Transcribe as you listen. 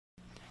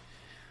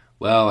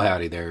Well,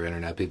 howdy there,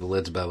 Internet people.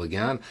 It's Bo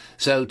again.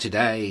 So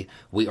today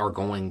we are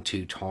going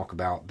to talk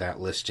about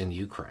that list in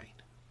Ukraine.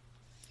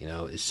 You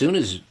know, as soon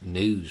as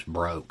news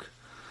broke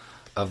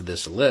of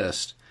this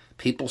list,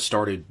 people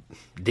started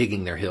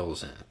digging their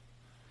heels in,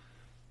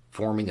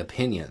 forming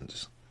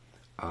opinions.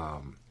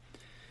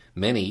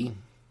 Many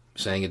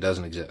saying it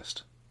doesn't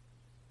exist.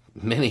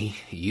 Many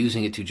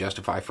using it to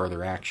justify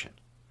further action.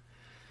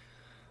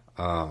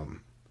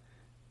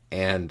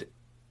 And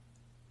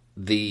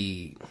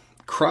the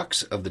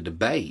crux of the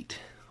debate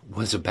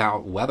was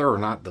about whether or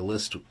not the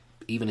list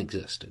even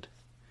existed,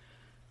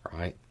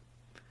 right?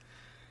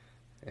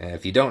 And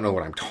if you don't know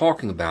what I'm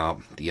talking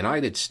about, the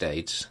United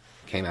States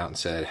came out and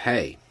said,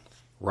 hey,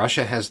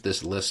 Russia has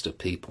this list of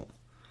people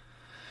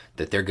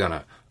that they're going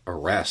to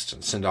arrest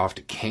and send off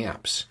to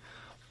camps,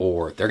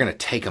 or they're going to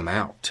take them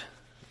out,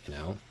 you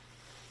know?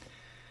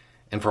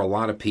 And for a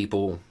lot of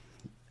people,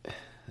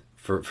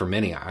 for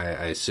many,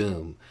 I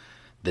assume,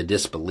 the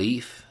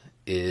disbelief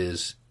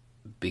is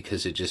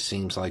because it just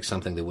seems like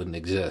something that wouldn't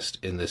exist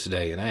in this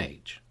day and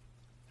age,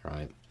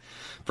 right?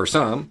 For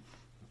some,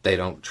 they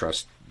don't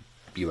trust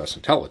U.S.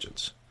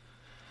 intelligence.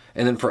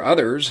 And then for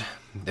others,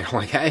 they're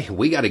like, hey,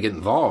 we got to get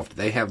involved.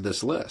 They have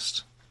this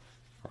list,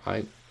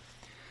 right?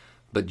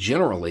 But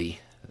generally,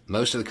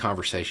 most of the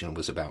conversation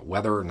was about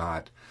whether or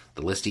not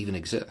the list even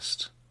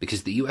exists,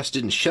 because the U.S.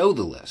 didn't show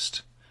the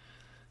list.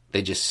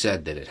 They just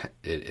said that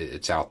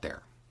it's out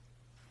there,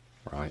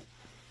 right?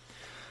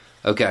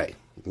 Okay,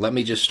 let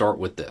me just start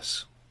with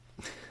this.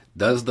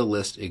 Does the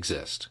list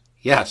exist?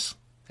 Yes,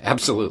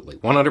 absolutely,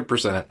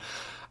 100%.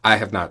 I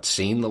have not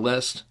seen the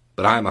list,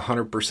 but I'm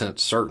 100%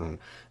 certain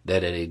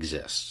that it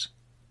exists.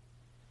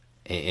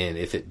 And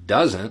if it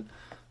doesn't,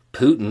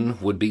 Putin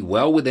would be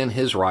well within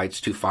his rights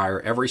to fire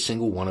every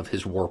single one of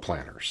his war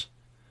planners.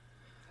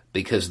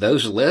 Because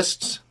those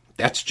lists,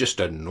 that's just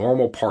a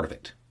normal part of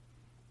it.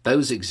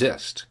 Those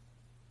exist.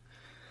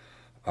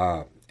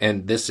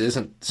 And this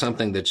isn't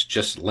something that's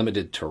just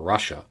limited to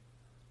Russia.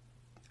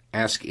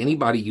 Ask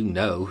anybody you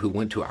know who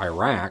went to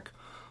Iraq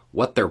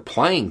what their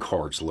playing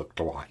cards looked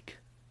like.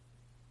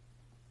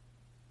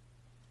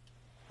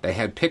 They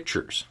had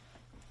pictures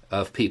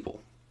of people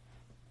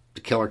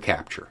to kill or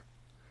capture.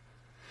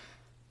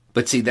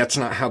 But see, that's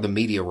not how the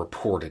media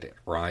reported it,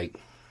 right?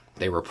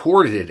 They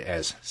reported it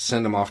as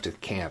send them off to the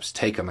camps,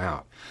 take them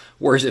out.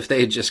 Whereas if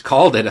they had just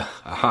called it a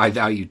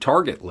high-value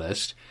target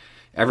list,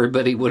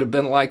 everybody would have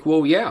been like,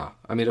 well, yeah,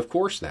 I mean, of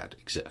course that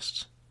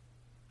exists.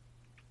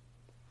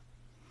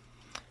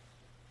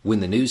 When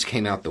the news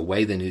came out, the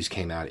way the news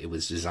came out, it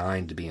was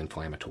designed to be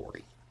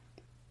inflammatory.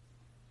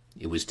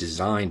 It was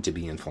designed to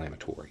be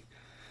inflammatory.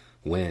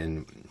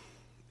 When,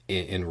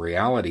 in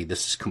reality,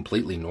 this is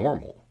completely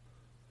normal,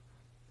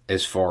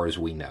 as far as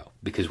we know,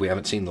 because we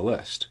haven't seen the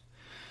list.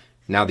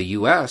 Now, the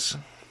U.S.,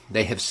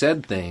 they have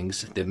said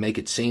things that make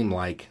it seem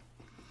like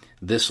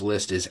this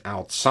list is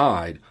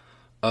outside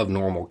of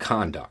normal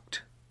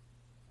conduct,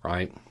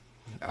 right?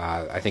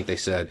 I think they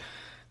said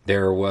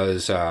there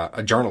was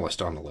a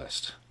journalist on the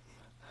list.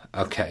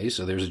 Okay,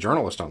 so there's a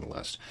journalist on the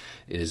list.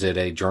 Is it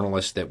a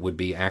journalist that would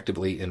be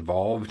actively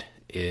involved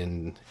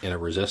in a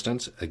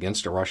resistance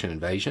against a Russian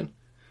invasion?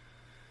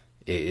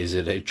 Is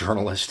it a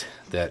journalist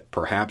that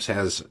perhaps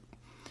has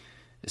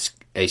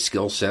a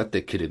skill set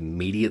that could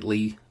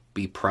immediately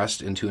be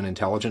pressed into an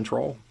intelligence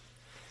role?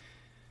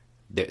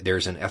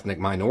 There's an ethnic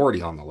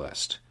minority on the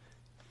list.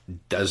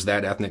 Does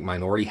that ethnic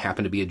minority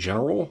happen to be a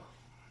general?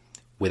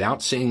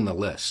 Without seeing the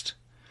list,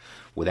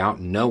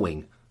 without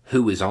knowing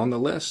who is on the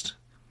list,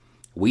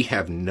 we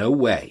have no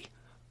way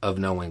of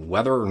knowing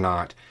whether or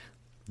not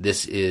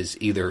this is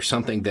either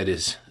something that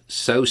is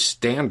so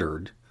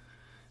standard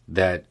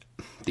that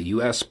the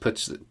U.S.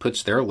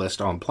 puts their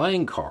list on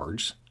playing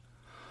cards,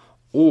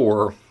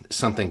 or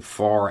something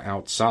far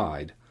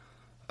outside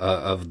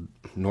of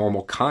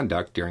normal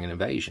conduct during an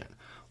invasion.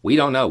 We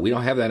don't know. We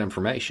don't have that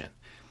information.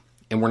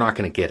 And we're not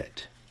going to get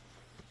it.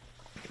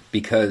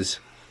 Because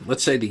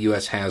let's say the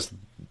U.S. has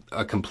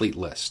a complete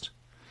list.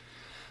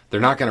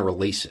 They're not going to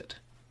release it.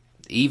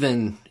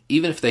 Even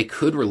if they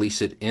could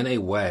release it in a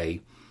way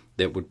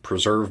that would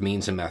preserve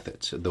means and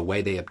methods, the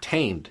way they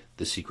obtained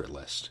the secret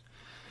list.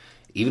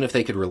 Even if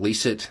they could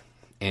release it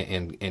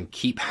and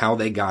keep how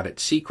they got it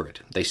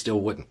secret, they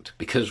still wouldn't.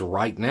 Because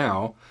right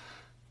now,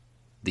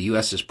 the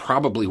U.S. is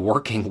probably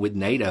working with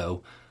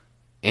NATO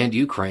and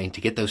Ukraine to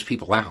get those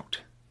people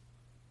out.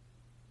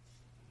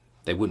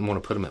 They wouldn't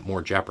want to put them at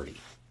more jeopardy,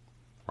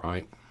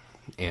 right?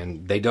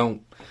 And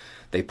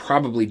they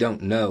probably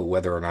don't know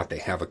whether or not they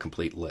have a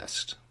complete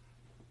list.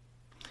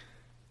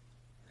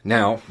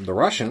 Now, the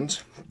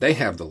Russians, they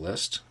have the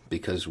list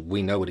because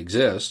we know it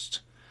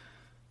exists,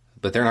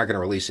 but they're not going to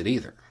release it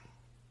either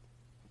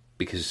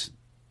because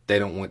they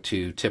don't want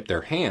to tip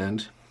their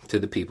hand to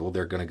the people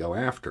they're going to go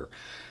after.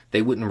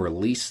 They wouldn't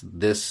release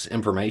this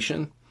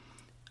information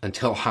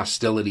until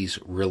hostilities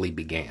really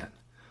began.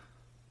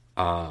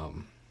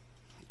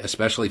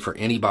 Especially for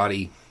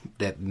anybody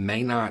that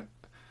may not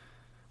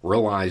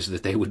realize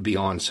that they would be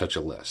on such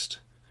a list.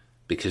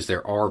 Because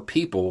there are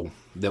people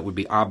that would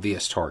be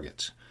obvious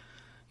targets.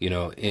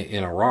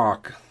 In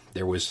Iraq,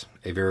 there was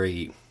a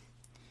very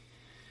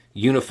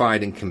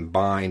unified and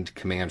combined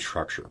command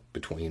structure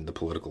between the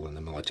political and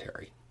the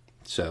military.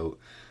 So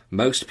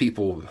most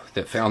people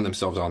that found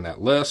themselves on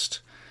that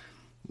list,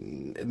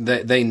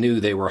 they knew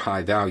they were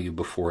high value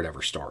before it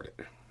ever started.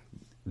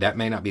 That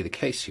may not be the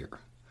case here.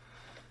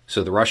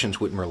 So the Russians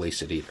wouldn't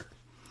release it either.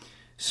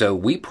 So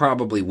we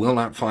probably will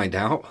not find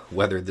out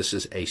whether this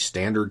is a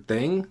standard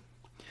thing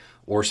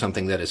or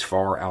something that is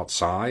far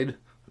outside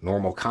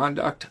normal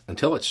conduct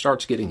until it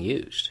starts getting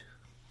used.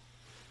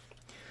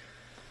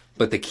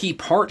 But the key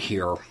part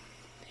here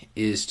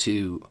is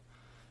to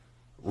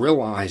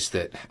realize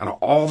that out of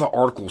all the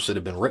articles that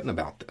have been written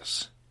about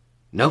this,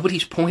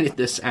 nobody's pointed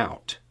this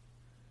out.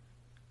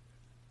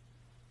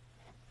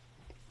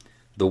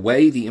 The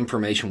way the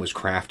information was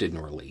crafted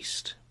and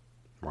released,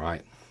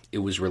 right? It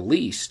was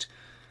released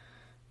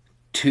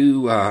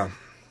to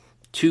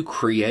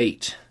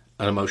create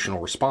an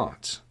emotional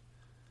response.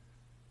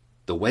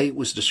 The way it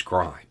was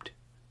described,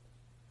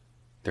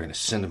 they're going to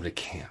send them to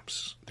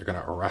camps. They're going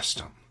to arrest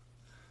them.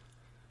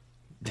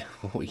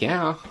 Well,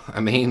 yeah,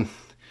 I mean,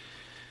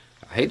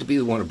 I hate to be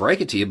the one to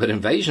break it to you, but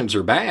invasions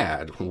are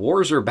bad.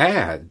 Wars are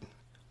bad.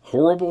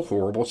 Horrible,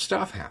 horrible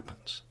stuff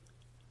happens.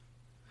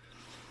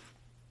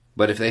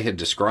 But if they had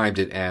described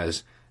it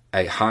as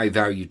a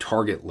high-value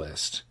target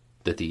list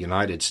that the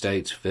United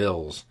States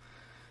feels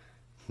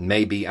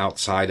may be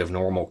outside of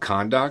normal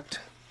conduct,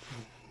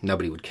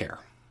 nobody would care.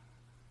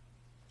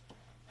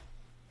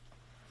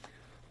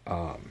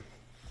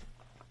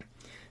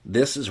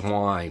 This is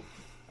why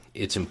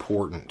it's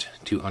important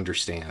to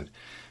understand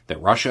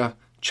that Russia,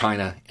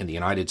 China, and the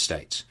United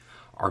States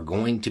are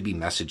going to be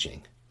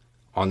messaging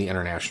on the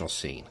international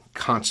scene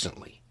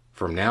constantly.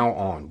 From now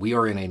on, we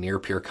are in a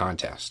near-peer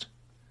contest.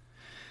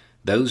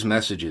 Those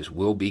messages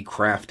will be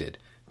crafted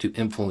to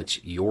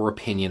influence your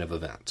opinion of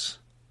events.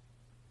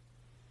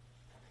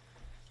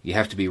 You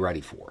have to be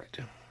ready for it.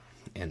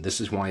 And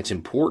this is why it's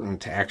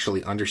important to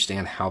actually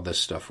understand how this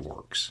stuff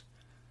works.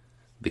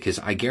 Because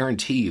I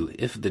guarantee you,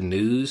 if the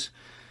news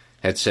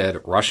had said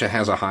Russia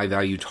has a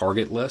high-value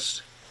target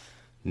list,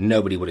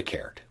 nobody would have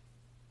cared.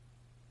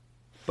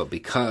 But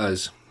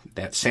because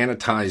that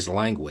sanitized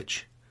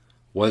language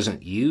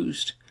wasn't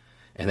used,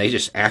 and they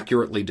just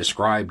accurately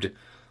described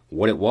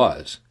what it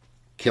was,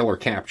 kill or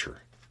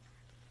capture,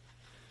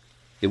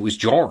 it was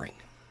jarring.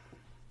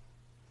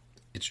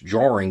 It's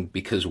jarring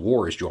because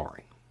war is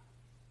jarring.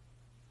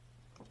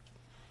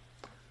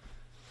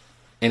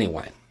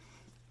 Anyway,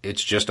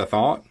 it's just a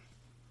thought.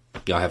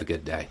 Y'all have a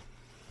good day.